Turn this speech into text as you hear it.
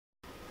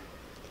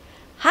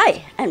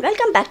Hi and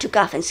welcome back to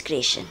Garfin's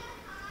Creation.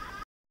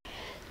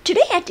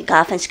 Today at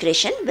Garfin's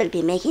Creation we'll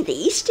be making the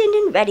East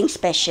Indian wedding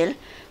special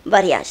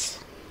Varias.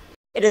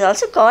 It is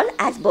also called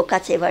as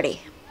Bhokache Vade.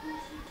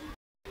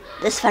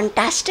 This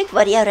fantastic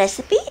Varia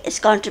recipe is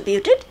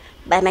contributed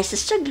by my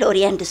sister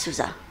Gloria and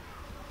D'Souza.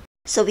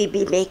 So we'll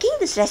be making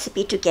this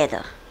recipe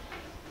together.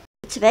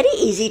 It's very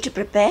easy to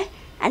prepare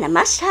and a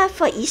must-have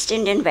for East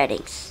Indian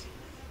weddings.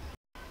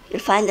 You'll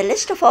find the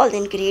list of all the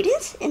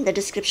ingredients in the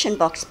description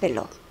box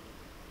below.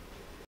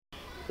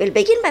 We'll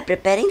begin by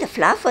preparing the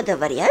flour for the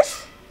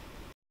Varias.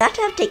 That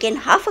I have taken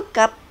half a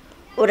cup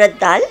Urad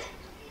Dal,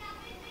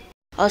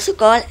 also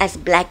called as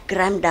black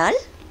gram dal.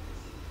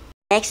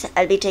 Next,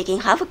 I'll be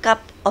taking half a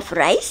cup of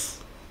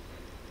rice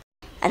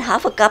and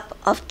half a cup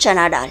of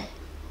Chana Dal,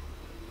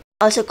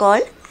 also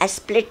called as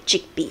split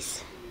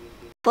chickpeas.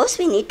 First,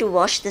 we need to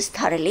wash this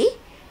thoroughly,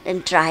 then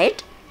dry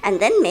it and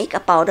then make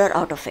a powder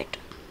out of it.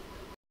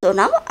 So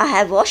now I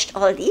have washed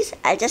all these.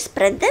 I'll just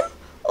spread them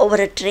over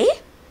a tray.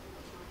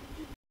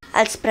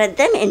 I'll spread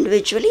them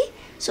individually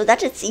so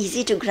that it's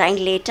easy to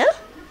grind later.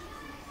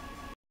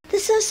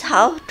 This is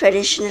how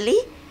traditionally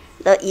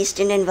the East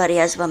Indian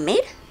Varias were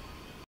made.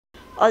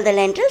 All the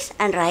lentils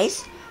and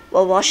rice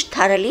were washed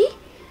thoroughly,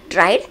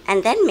 dried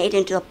and then made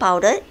into a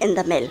powder in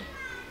the mill.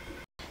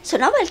 So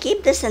now I'll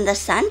keep this in the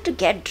sun to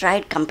get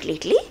dried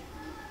completely.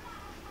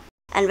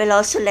 And we'll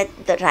also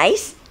let the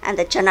rice and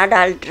the Chana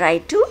Dal dry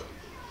too.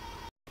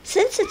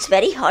 Since it's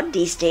very hot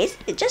these days,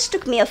 it just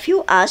took me a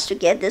few hours to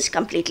get this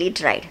completely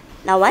dried.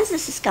 Now once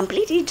this is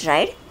completely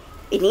dried,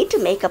 we need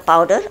to make a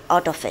powder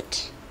out of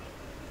it.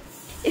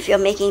 If you're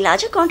making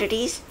larger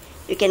quantities,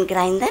 you can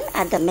grind them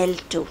at the mill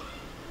too.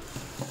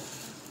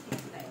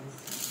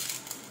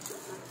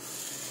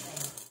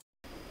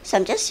 So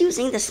I'm just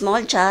using the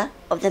small jar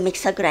of the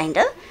mixer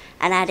grinder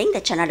and adding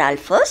the Chana Dal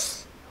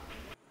first.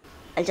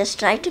 I'll just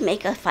try to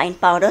make a fine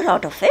powder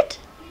out of it.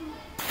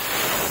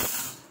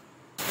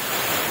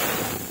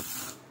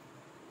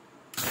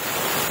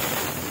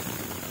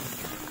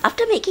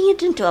 After making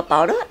it into a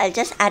powder, I'll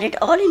just add it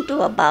all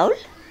into a bowl.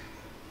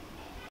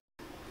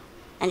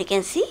 And you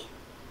can see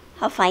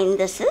how fine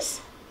this is.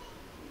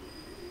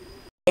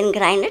 You can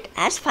grind it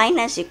as fine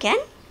as you can.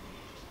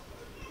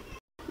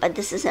 But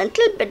this is a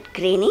little bit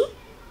grainy,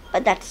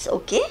 but that's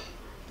okay.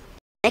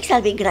 Next,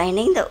 I'll be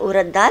grinding the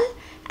Urad Dal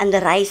and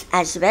the rice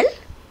as well.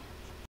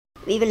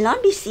 We will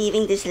not be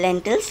sieving these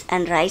lentils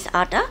and rice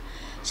atta,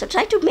 so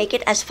try to make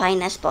it as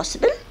fine as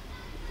possible.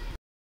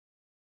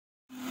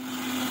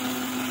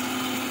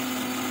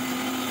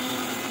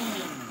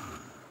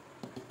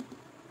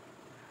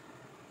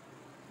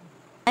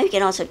 Now you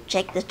can also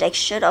check the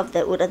texture of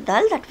the Urad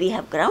Dal that we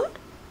have ground.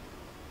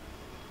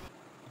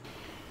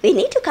 We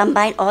need to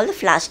combine all the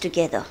flours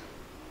together.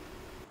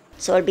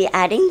 So I'll be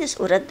adding this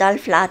Urad Dal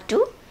flour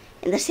too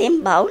in the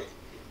same bowl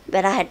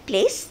where I had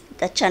placed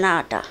the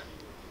chana atta.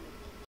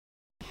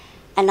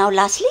 And now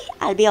lastly,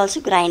 I'll be also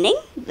grinding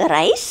the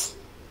rice.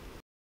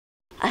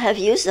 I have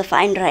used the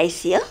fine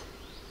rice here.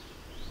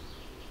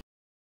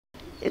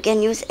 You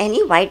can use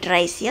any white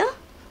rice here.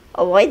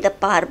 Avoid the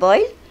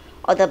parboiled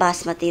or the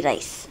basmati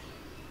rice.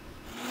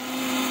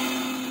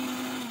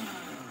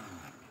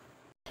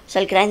 So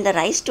I'll grind the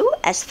rice too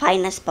as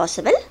fine as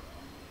possible.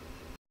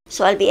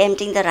 So I'll be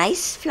emptying the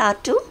rice flour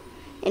too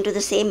into the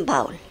same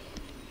bowl.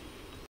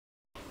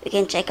 You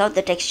can check out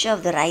the texture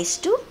of the rice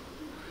too.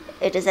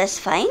 It is as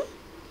fine.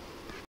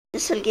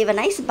 This will give a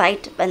nice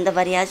bite when the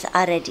Varias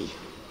are ready.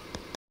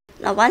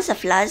 Now once the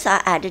flours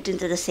are added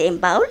into the same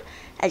bowl,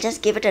 I'll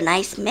just give it a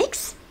nice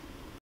mix.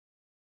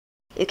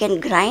 You can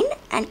grind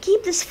and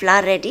keep this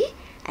flour ready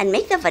and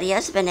make the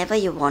Varias whenever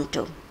you want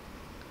to.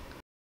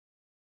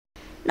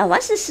 Now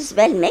once this is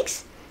well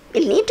mixed,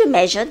 we'll need to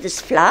measure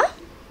this flour.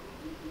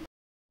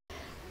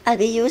 I'll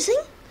be using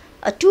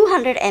a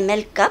 200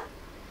 ml cup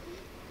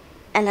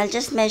and I'll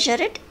just measure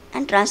it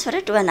and transfer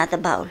it to another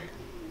bowl.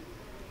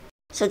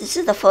 So this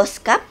is the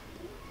first cup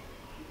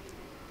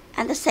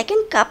and the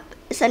second cup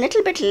is a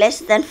little bit less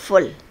than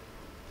full.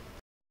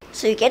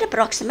 So you get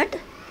approximate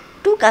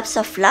 2 cups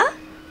of flour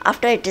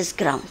after it is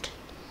ground.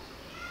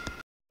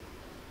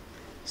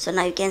 So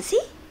now you can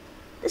see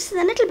this is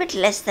a little bit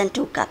less than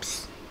 2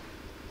 cups.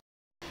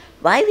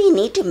 Why we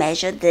need to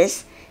measure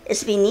this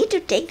is we need to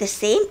take the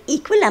same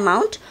equal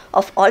amount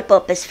of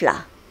all-purpose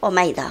flour or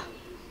Maida.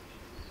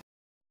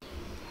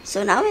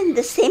 So now in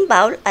this same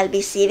bowl, I'll be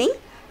sieving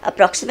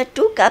approximate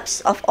 2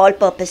 cups of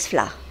all-purpose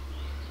flour.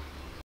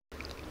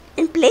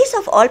 In place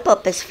of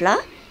all-purpose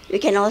flour, you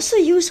can also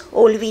use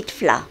whole wheat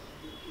flour.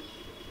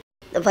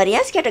 The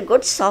Varias get a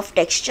good soft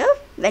texture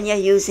when you're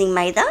using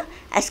Maida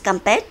as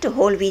compared to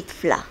whole wheat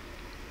flour.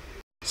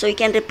 So you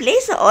can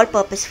replace the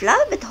all-purpose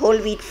flour with whole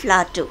wheat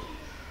flour too.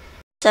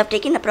 So I've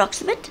taken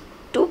approximate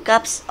 2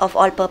 cups of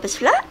all-purpose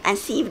flour and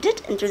sieved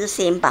it into the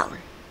same bowl.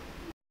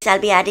 So I'll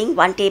be adding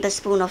 1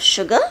 tablespoon of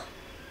sugar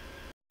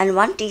and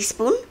 1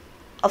 teaspoon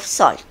of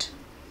salt.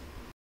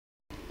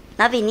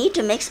 Now we need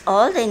to mix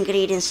all the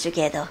ingredients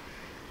together.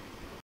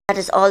 That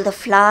is all the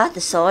flour,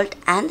 the salt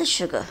and the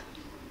sugar.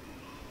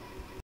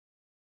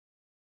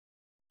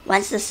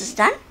 Once this is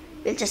done,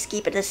 we'll just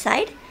keep it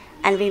aside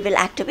and we will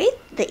activate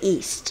the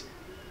yeast.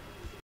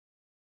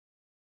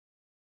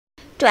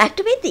 To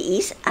activate the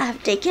yeast, I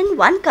have taken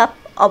 1 cup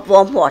of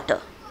warm water.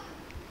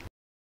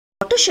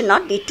 Water should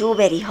not be too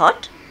very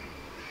hot.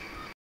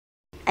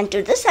 And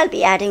to this I'll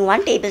be adding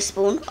 1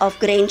 tablespoon of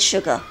grained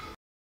sugar.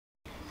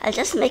 I'll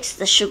just mix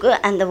the sugar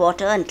and the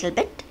water a little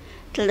bit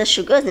till the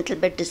sugar is a little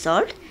bit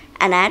dissolved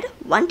and add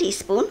 1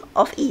 teaspoon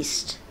of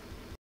yeast.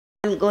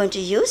 I'm going to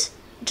use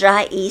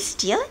dry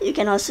yeast here. You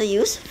can also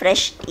use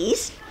fresh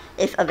yeast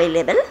if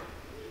available.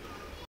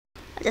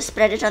 I'll just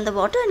spread it on the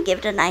water and give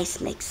it a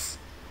nice mix.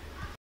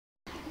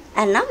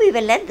 And now we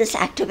will let this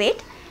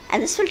activate,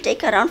 and this will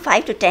take around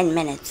 5 to 10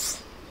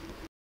 minutes.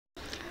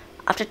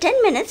 After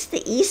 10 minutes,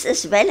 the yeast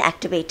is well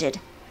activated.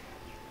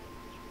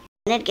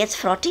 When it gets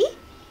frothy,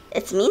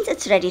 it means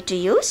it's ready to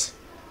use.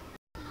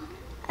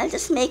 I'll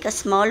just make a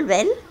small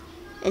well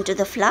into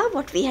the flour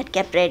what we had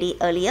kept ready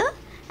earlier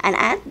and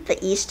add the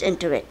yeast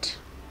into it.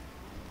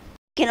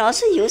 You can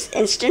also use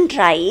instant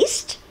dry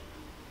yeast.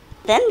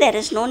 Then there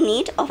is no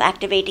need of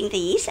activating the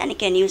yeast and you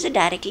can use it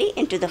directly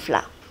into the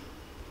flour.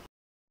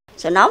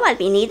 So now I'll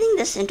be kneading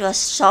this into a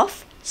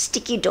soft,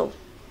 sticky dough.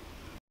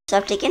 So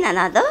I've taken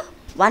another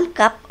 1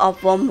 cup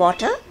of warm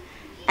water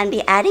and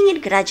be adding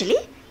it gradually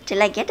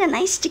till I get a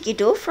nice sticky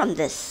dough from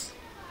this.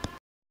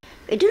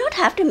 We do not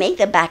have to make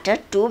the batter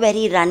too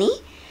very runny,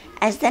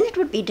 as then it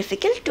would be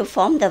difficult to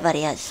form the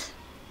Varias.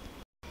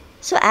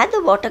 So add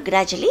the water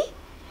gradually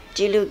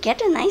till you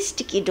get a nice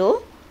sticky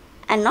dough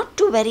and not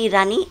too very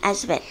runny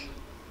as well.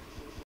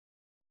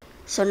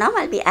 So now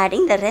I'll be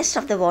adding the rest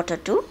of the water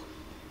too.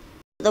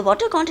 The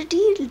water quantity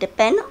will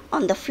depend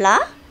on the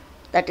flour,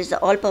 that is the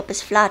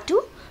all-purpose flour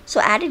too,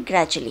 so add it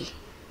gradually.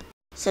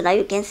 So now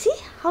you can see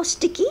how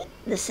sticky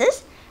this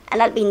is,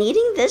 and I'll be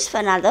kneading this for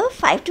another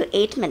 5 to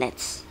 8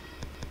 minutes.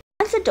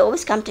 Once the dough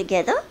has come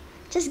together,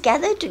 just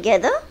gather it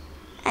together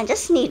and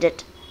just knead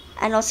it,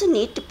 and also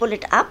need to pull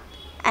it up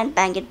and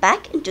bang it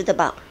back into the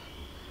bowl.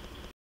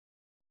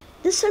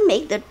 This will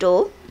make the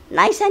dough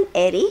nice and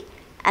airy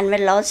and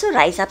will also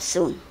rise up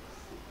soon.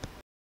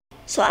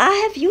 So I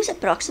have used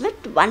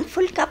approximate 1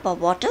 full cup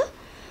of water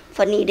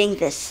for kneading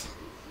this.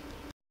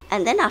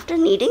 And then after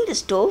kneading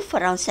this dough for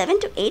around 7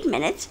 to 8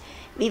 minutes,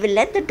 we will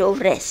let the dough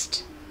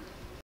rest.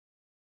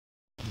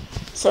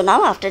 So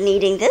now after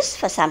kneading this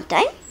for some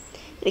time,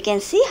 we can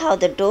see how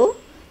the dough,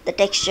 the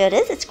texture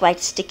is. It's quite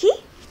sticky,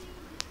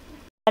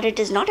 but it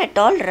is not at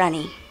all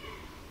runny.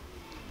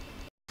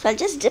 So I'll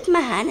just dip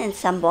my hand in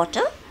some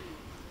water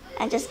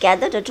and just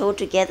gather the dough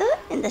together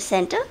in the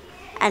center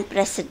and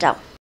press it down.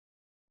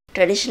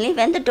 Traditionally,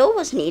 when the dough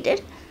was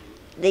kneaded,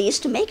 they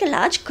used to make a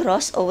large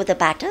cross over the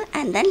batter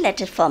and then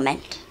let it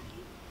ferment.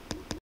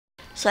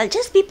 So I'll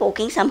just be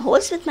poking some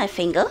holes with my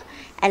finger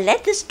and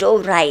let this dough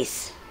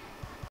rise.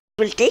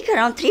 It will take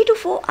around 3 to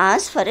 4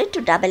 hours for it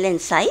to double in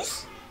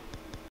size.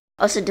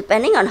 Also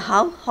depending on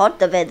how hot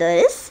the weather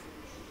is.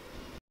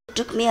 It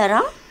took me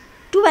around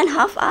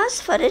 2.5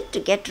 hours for it to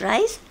get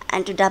rise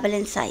and to double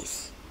in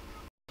size.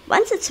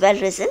 Once it's well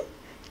risen,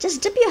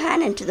 just dip your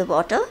hand into the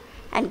water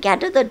and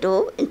gather the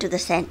dough into the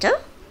center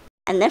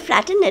and then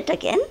flatten it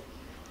again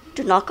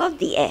to knock off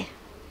the air.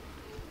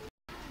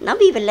 Now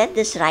we will let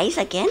this rise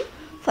again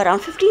for around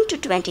 15 to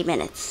 20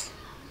 minutes.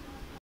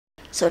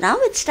 So now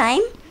it's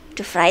time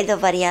to fry the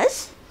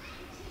Varias.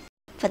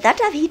 For that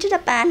I've heated a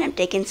pan and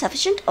taken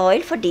sufficient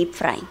oil for deep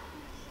frying.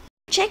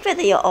 Check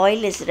whether your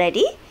oil is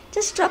ready.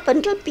 Just drop a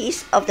little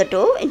piece of the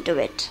dough into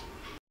it.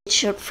 It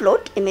should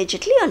float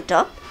immediately on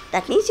top.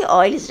 That means your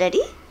oil is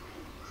ready.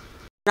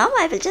 Now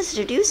I will just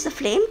reduce the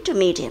flame to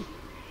medium.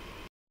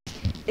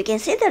 You can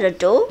see that the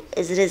dough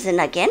is risen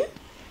again.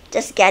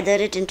 Just gather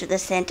it into the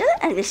center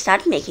and we'll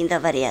start making the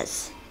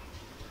Varias.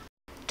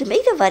 To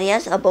make the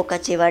Varias or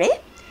Bhokache Vade,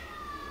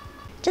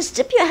 just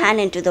dip your hand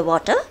into the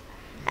water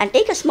and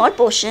take a small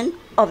portion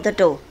of the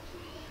dough.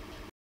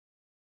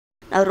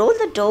 Now roll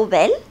the dough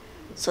well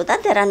so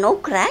that there are no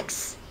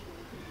cracks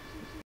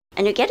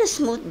and you get a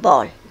smooth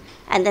ball,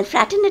 and then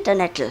flatten it a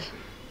little.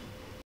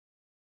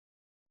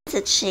 Once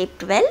it's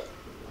shaped well,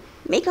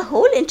 make a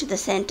hole into the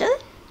center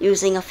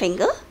using a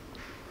finger.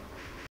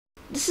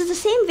 This is the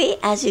same way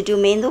as you do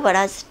Mendu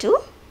Vadas too.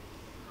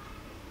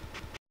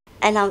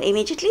 And now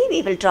immediately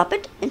we will drop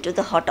it into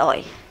the hot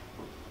oil.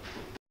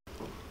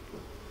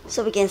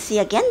 So we can see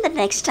again that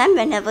next time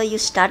whenever you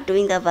start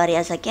doing the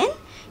Varias again,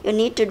 you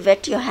need to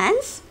wet your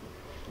hands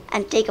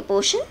and take a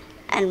portion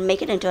and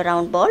make it into a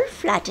round ball,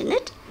 flatten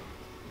it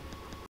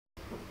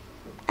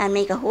and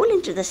make a hole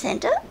into the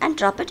center and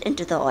drop it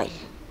into the oil.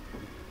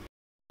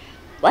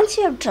 Once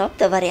you have dropped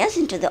the Varias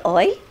into the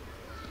oil,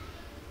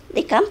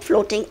 they come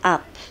floating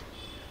up.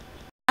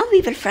 Now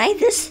we will fry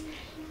this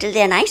till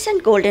they are nice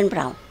and golden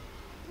brown.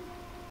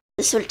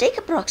 This will take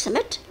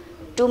approximate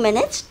 2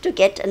 minutes to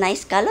get a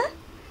nice color,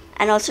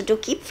 and also to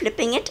keep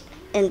flipping it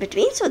in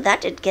between so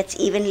that it gets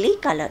evenly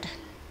colored.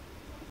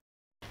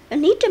 You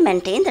need to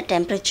maintain the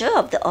temperature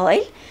of the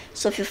oil,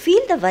 so if you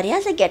feel the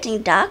Varias are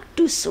getting dark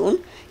too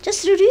soon,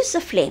 just reduce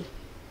the flame.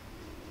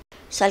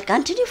 So I'll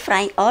continue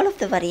frying all of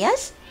the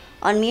Varias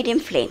on medium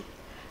flame.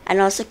 and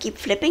also keep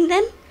flipping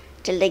them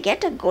till they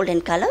get a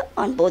golden color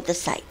on both the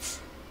sides.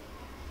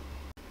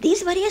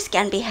 These Varias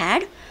can be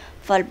had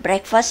for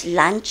breakfast,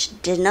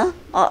 lunch, dinner,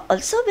 or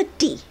also with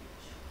tea.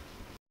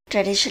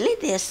 Traditionally,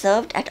 they are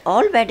served at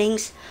all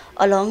weddings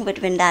along with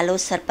vindaloo,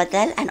 Tsp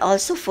Dal and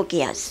also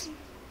fugias.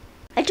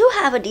 I do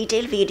have a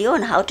detailed video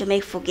on how to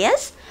make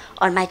fugias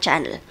on my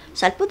channel,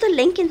 so I'll put the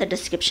link in the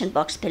description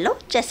box below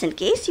just in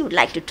case you would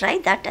like to try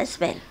that as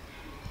well.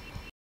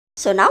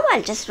 So now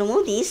I'll just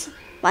remove these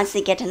once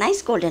they get a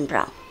nice golden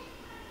brown.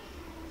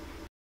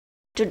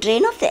 To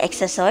drain off the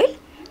excess oil,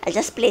 I'll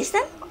just place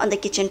them on the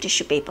kitchen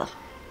tissue paper.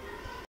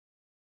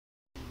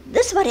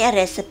 This Varia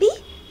recipe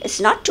is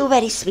not too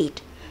very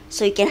sweet,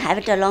 so you can have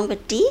it along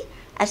with tea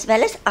as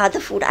well as other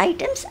food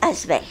items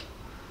as well.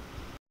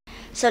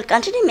 So I'll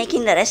continue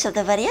making the rest of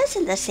the Varias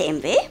in the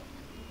same way.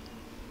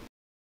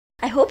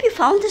 I hope you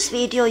found this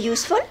video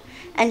useful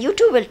and you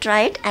too will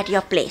try it at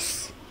your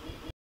place.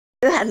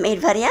 If you have made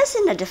Varias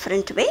in a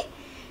different way,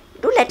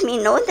 do let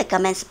me know in the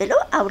comments below.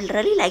 I would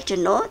really like to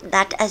know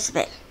that as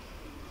well.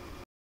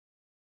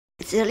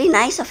 It's really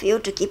nice of you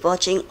to keep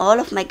watching all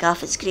of my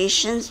Garfin's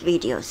Creations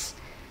videos.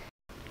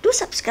 Do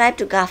subscribe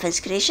to Garfin's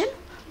Creation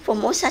for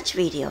more such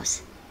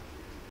videos.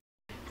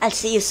 I'll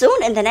see you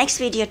soon in the next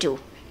video too.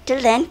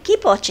 Till then,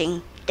 keep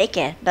watching. Take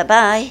care.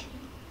 Bye-bye.